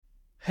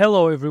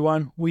Hello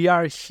everyone, we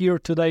are here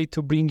today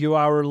to bring you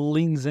our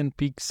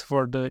Leans&Picks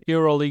for the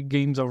Euroleague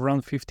games of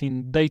round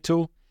 15 day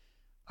 2.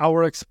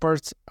 Our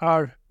experts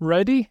are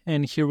ready,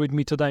 and here with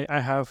me today I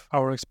have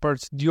our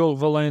experts Diogo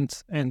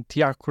Valente and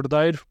Tiago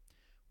Cordeiro.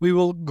 We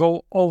will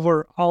go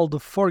over all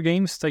the 4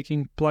 games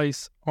taking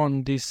place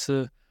on this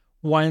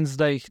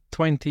Wednesday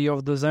 20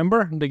 of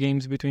December, the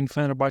games between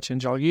Fenerbahce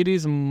and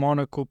Žalgiris,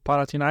 Monaco,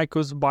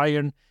 Panathinaikos,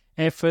 Bayern,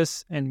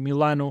 Efes and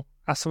Milano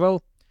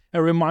Asvel.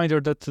 A reminder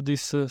that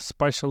these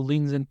special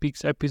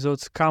Leans&Picks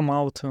episodes come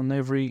out on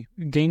every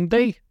game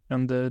day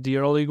on the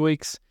Euroleague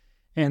weeks,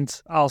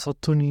 and also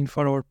tune in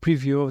for our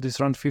preview of this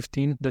round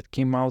 15 that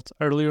came out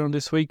earlier on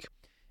this week.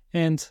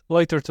 And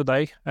later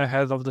today,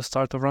 ahead of the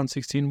start of round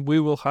 16, we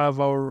will have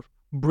our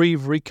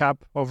brief recap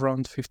of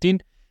round 15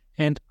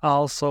 and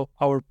also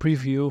our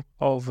preview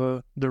of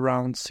the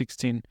round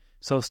 16.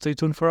 So stay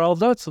tuned for all of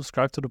that.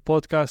 Subscribe to the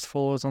podcast,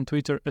 follow us on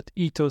Twitter at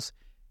Ethos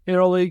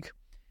Euroleague,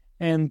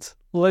 and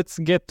let's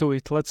get to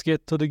it. Let's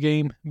get to the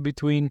game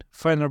between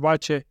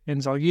Fenerbahce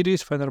and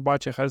Žalgiris.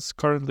 Fenerbahce has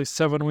currently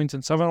 7 wins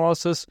and 7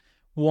 losses,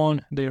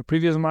 won their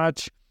previous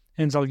match,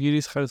 and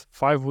Žalgiris has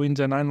 5 wins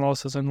and 9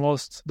 losses and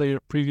lost their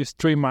previous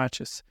 3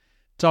 matches.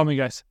 Tell me,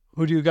 guys,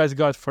 who do you guys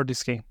got for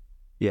this game?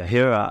 Yeah,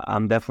 here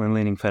I'm definitely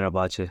leaning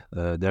Fenerbahce.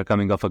 They're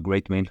coming off a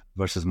great win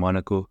versus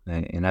Monaco,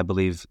 and I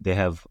believe they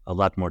have a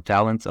lot more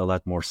talent, a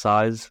lot more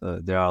size.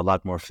 They are a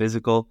lot more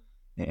physical,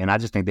 and I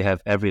just think they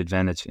have every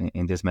advantage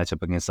in this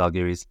matchup against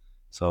Žalgiris.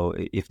 So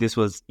if this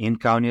was in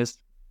Kaunas,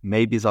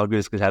 maybe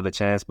Žalgiris could have a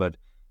chance, but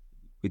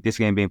with this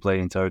game being played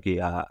in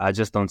Turkey, I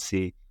just don't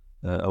see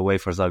a way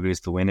for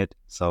Žalgiris to win it.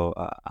 So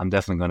I'm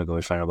definitely going to go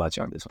with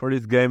Fenerbahce on this one. For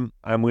this game,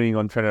 I'm leaning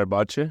on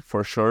Fenerbahce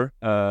for sure.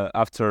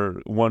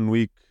 After 1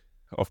 week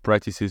of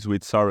practices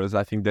with Soros,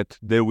 I think that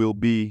they will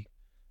be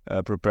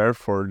prepared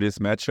for this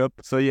matchup.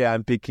 So yeah,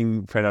 I'm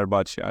picking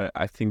Fenerbahce.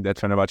 I think that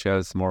Fenerbahce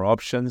has more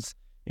options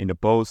in the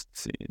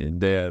posts,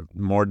 they have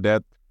more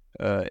depth,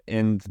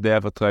 and they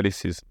have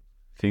athleticism.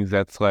 Things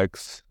that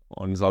lacks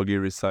on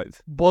Žalgiris' side.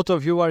 Both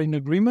of you are in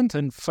agreement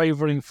and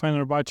favoring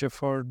Fenerbahce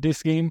for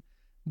this game.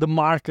 The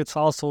markets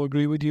also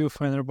agree with you.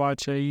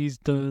 Fenerbahce is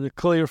the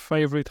clear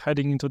favorite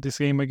heading into this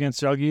game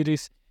against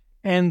Žalgiris.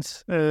 And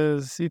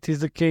as it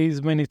is the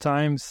case many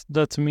times,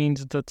 that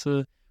means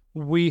that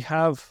we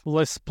have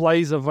less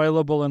plays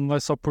available and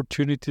less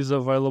opportunities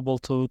available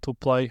to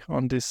play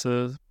on this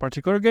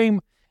particular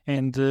game.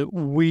 And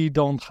we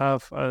don't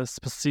have a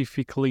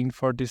specific lean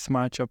for this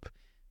matchup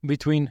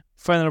between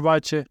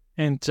Fenerbahce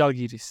and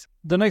Žalgiris.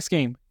 The next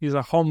game is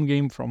a home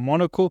game from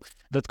Monaco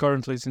that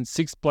currently is in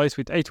 6th place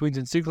with 8 wins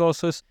and 6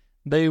 losses.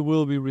 They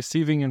will be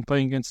receiving and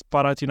playing against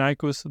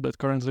Panathinaikos that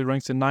currently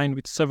ranks in 9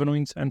 with 7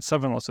 wins and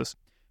 7 losses.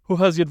 Who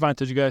has the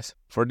advantage, guys?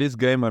 For this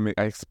game, I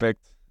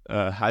expect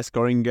a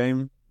high-scoring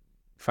game.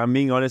 If I'm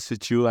being honest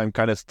with you, I'm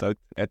kind of stuck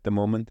at the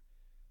moment,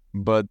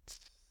 but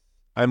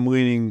I'm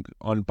leaning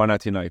on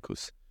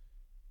Panathinaikos.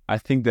 I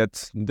think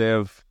that they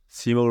have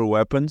similar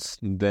weapons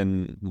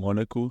than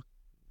Monaco.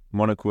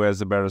 Monaco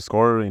has a better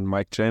scorer in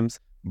Mike James,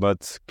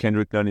 but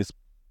Kendrick Nunn is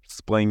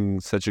playing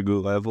such a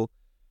good level.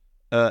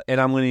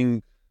 And I'm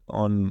leaning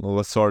on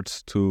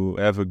Lasort to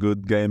have a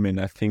good game,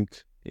 and I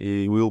think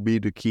it will be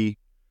the key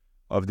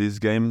of this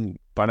game.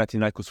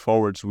 Panathinaikos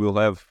forwards will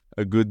have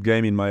a good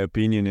game, in my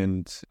opinion,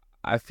 and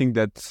I think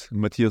that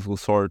Matthias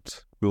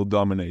Lasort will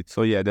dominate.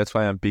 So yeah, that's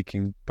why I'm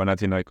picking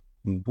Panathinaikos.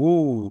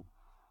 Woo!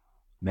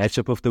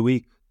 Matchup of the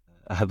week,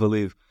 I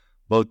believe.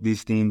 Both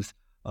these teams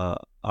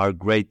are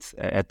great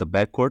at the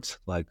backcourts.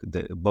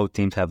 Both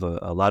teams have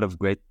a lot of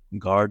great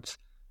guards.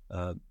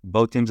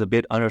 Both teams a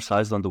bit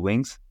undersized on the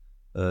wings,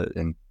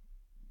 and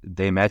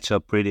they match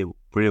up pretty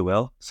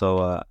well.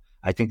 So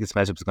I think this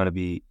matchup is going to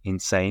be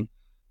insane.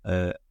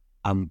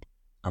 I'm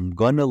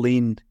gonna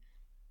lean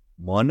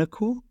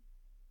Monaco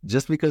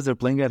just because they're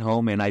playing at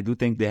home, and I do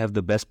think they have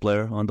the best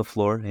player on the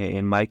floor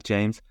in Mike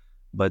James.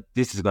 But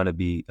this is going to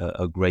be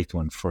a great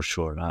one for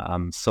sure.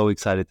 I'm so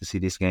excited to see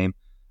this game.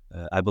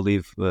 I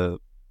believe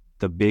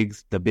the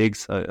bigs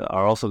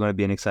are also going to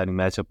be an exciting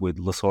matchup with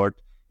Lasort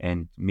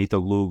and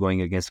Mitoglu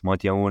going against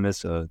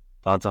Montiaounas,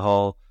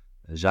 Pantahol,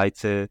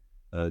 Zaitse,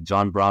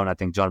 John Brown. I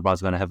think John Brown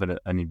is going to have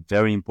a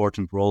very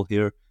important role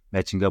here,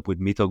 matching up with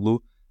Mitoglu.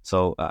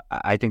 So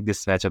I think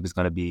this matchup is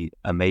going to be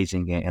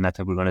amazing, and I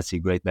think we're going to see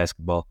great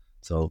basketball.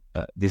 So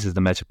this is the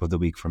matchup of the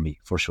week for me,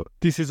 for sure.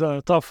 This is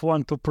a tough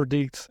one to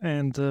predict,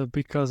 and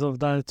because of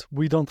that,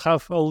 we don't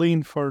have a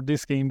lean for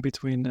this game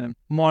between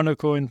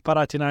Monaco and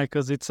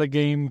Panathinaikos. It's a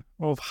game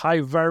of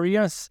high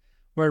variance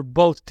where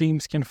both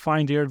teams can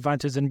find their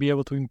advantage and be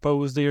able to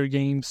impose their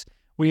games.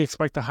 We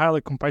expect a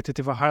highly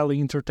competitive, a highly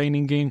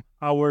entertaining game.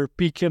 Our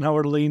pick and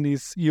our lean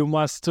is you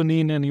must tune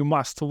in and you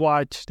must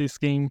watch this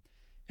game.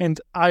 And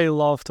I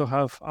love to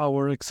have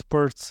our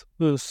experts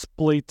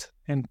split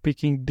and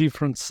picking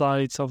different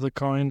sides of the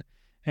coin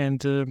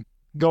and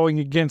going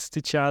against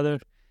each other.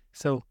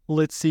 So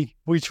let's see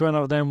which one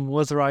of them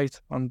was right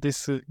on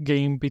this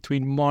game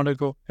between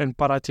Monaco and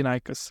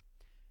Panathinaikos.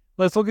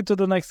 Let's look into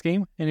the next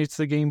game, and it's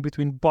the game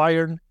between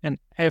Bayern and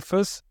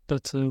Efes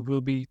that will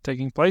be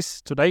taking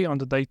place today on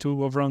the day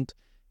 2 of round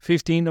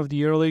 15 of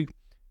the Euroleague.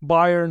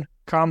 Bayern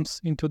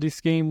comes into this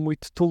game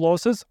with 2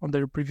 losses on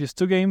their previous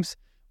 2 games,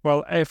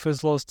 while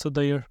Efes lost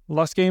their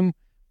last game.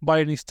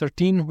 Bayern is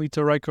 13 with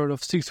a record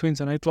of 6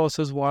 wins and 8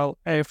 losses, while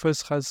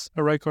Efes has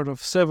a record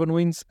of 7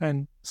 wins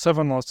and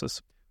 7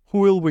 losses.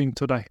 Who will win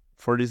today?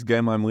 For this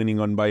game, I'm leaning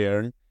on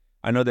Bayern.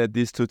 I know that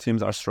these 2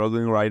 teams are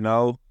struggling right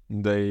now.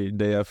 They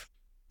have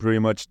pretty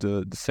much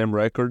the same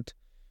record,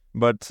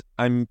 but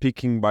I'm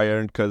picking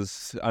Bayern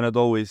because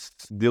Anadolu is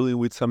dealing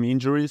with some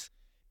injuries,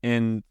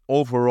 and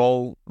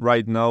overall,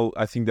 right now,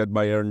 I think that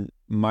Bayern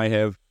might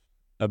have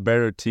a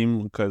better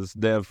team because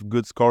they have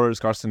good scorers.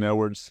 Carson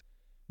Edwards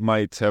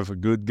might have a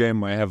good game,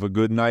 might have a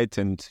good night,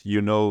 and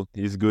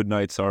his good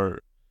nights are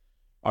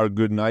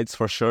good nights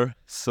for sure.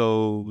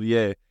 So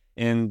yeah,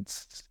 and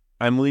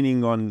I'm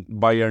leaning on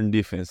Bayern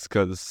defense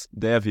because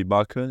they have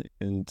Ibaka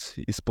and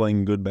he's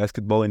playing good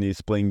basketball and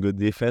he's playing good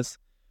defense.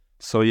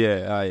 So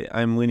yeah,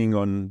 I'm leaning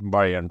on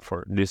Bayern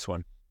for this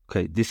one.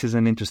 Okay, this is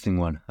an interesting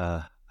one.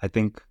 I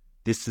think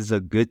this is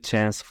a good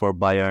chance for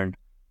Bayern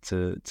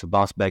to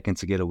bounce back and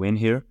to get a win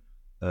here,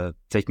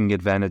 taking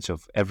advantage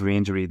of every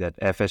injury that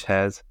Efes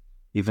has,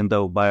 even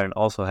though Bayern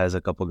also has a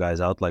couple guys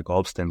out like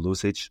Obst and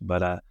Lucic.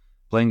 But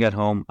playing at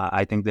home,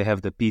 I think they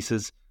have the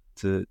pieces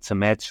to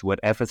match what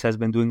Efes has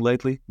been doing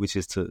lately, which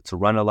is to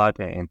run a lot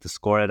and to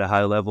score at a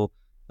high level.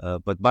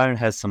 But Bayern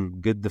has some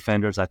good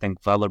defenders. I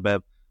think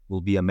Valerbeb will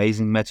be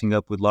amazing matching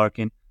up with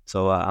Larkin.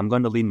 So I'm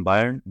going to lean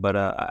Bayern, but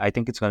I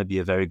think it's going to be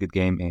a very good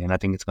game, and I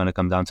think it's going to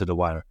come down to the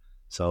wire.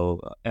 So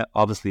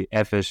obviously,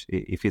 Efes,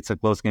 if it's a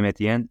close game at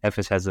the end,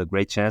 Efes has a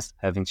great chance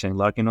having Shane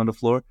Larkin on the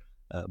floor.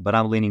 But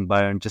I'm leaning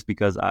Bayern just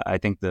because I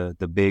think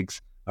the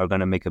bigs are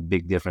going to make a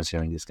big difference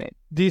here in this game.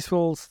 This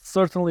will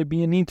certainly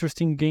be an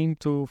interesting game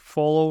to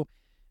follow,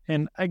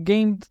 and a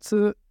game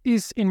that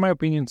is, in my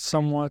opinion,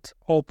 somewhat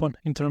open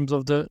in terms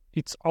of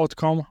its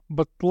outcome.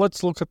 But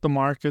let's look at the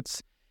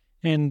markets,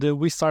 and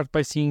we start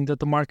by seeing that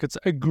the markets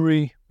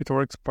agree with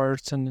our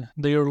experts and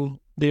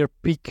their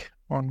pick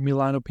on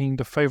Milano being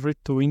the favorite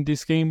to win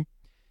this game.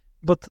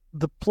 But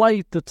the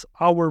play that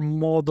our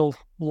model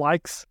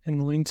likes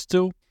and leans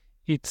to,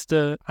 it's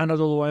the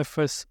Anadolu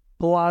Efes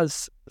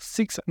plus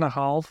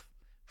 6.5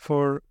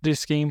 for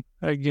this game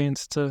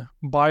against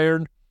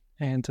Bayern,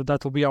 and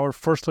that will be our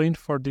first lean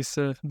for this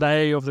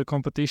day of the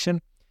competition,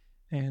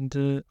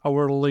 and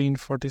our lean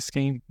for this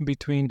game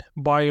between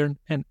Bayern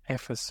and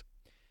Efes.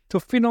 To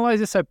finalize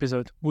this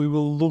episode, we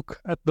will look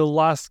at the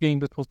last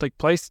game that will take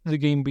place, the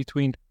game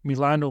between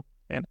Milano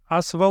and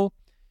Asvel.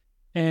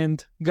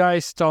 And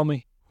guys, tell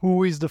me,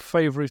 who is the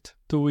favorite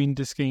to win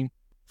this game?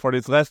 For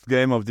this last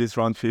game of this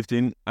round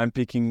 15, I'm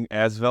picking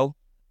Asvel.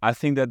 I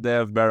think that they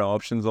have better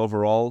options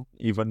overall,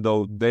 even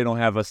though they don't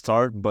have a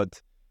start, but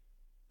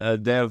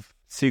they have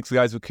 6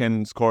 guys who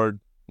can score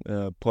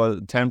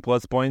 10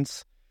 plus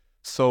points.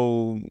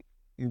 So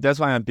that's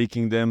why I'm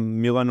picking them.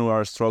 Milano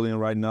are struggling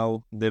right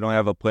now. They don't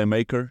have a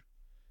playmaker,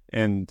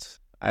 and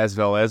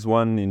Asvel has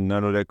one in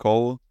Nano De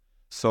Colo.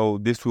 So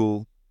this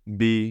will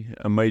be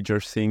a major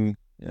thing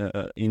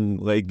in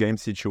late game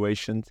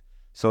situations.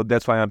 So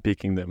that's why I'm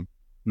picking them.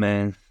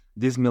 Man,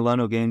 these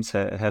Milano games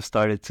have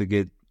started to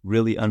get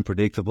really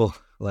unpredictable.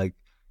 Like,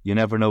 you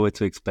never know what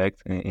to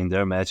expect in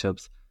their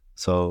matchups.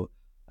 So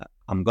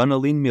I'm going to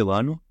lean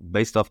Milano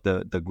based off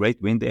the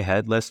great win they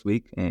had last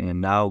week,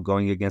 and now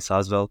going against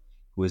Asvel,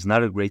 who is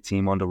not a great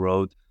team on the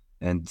road.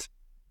 And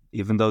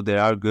even though they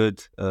are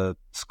good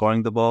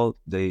scoring the ball,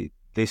 they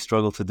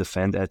struggle to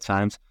defend at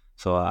times.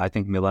 So I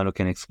think Milano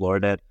can explore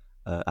that.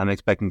 I'm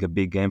expecting a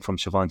big game from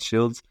Siobhan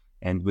Shields.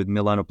 And with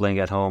Milano playing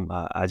at home,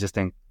 I just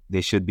think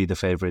they should be the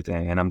favorite,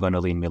 and I'm going to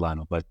lean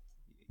Milano. But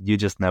you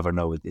just never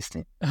know with this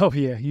team. Oh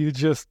yeah, you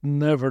just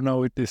never know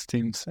with these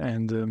teams.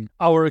 And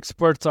our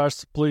experts are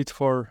split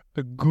for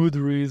a good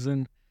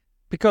reason.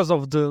 Because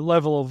of the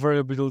level of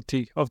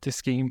variability of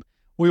this game,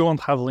 we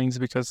won't have leans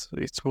because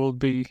it will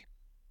be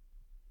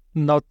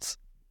not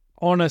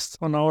honest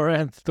on our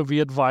end to be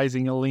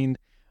advising a lean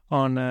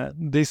on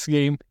this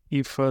game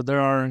if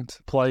there aren't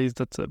plays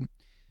that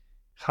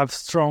have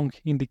strong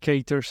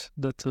indicators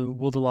that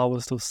would allow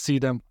us to see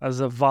them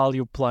as a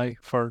value play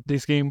for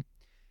this game.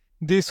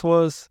 This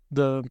was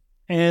the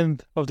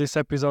end of this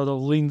episode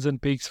of Leans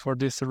and Picks for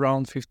this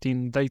round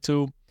 15 day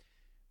 2.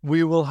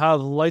 We will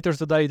have later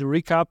today the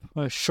recap,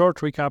 a short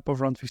recap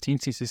of round 15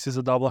 since this is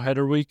a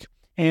doubleheader week,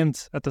 and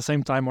at the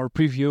same time our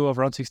preview of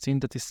round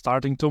 16 that is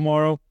starting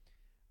tomorrow.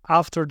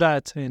 After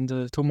that,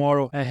 and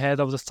tomorrow ahead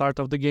of the start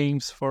of the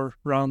games for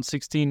round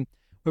 16,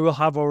 we will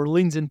have our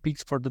Leans and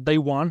Picks for the day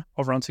 1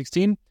 of round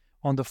 16.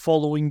 On the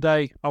following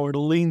day, our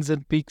Leans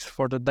and Picks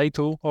for the day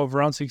 2 of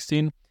round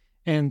 16.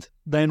 And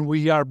then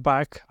we are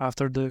back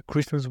after the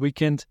Christmas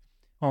weekend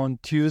on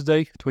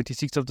Tuesday,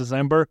 26th of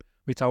December,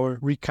 with our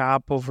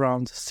recap of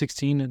round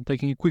 16 and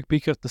taking a quick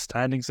peek at the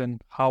standings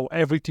and how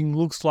everything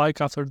looks like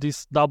after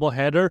this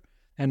doubleheader,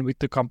 and with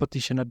the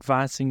competition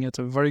advancing at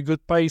a very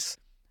good pace.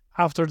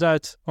 After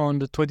that, on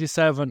the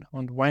 27th,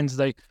 on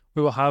Wednesday,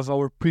 we will have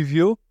our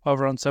preview of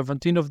round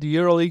 17 of the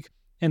Euroleague,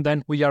 and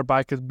then we are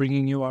back at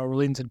bringing you our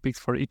Leans and Picks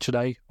for each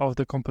day of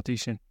the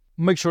competition.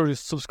 Make sure you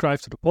subscribe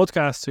to the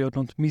podcast so you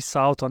don't miss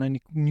out on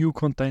any new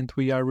content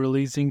we are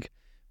releasing.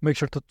 Make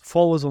sure to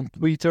follow us on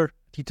Twitter,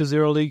 Tito's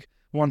Euroleague.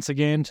 Once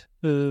again,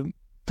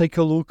 take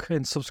a look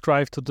and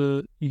subscribe to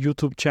the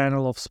YouTube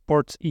channel of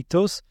Sports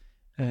Ethos.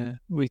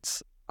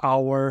 It's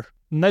our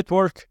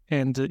network,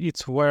 and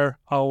it's where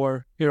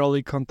our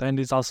Euroleague content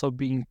is also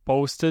being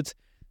posted.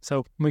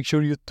 So make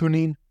sure you tune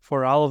in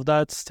for all of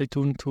that. Stay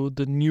tuned to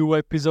the new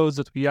episodes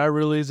that we are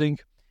releasing.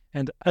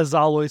 And as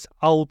always,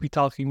 I'll be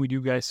talking with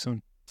you guys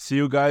soon. See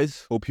you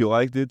guys. Hope you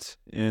liked it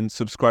and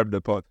subscribe to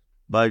the pod.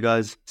 Bye,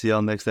 guys. See you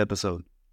on next episode.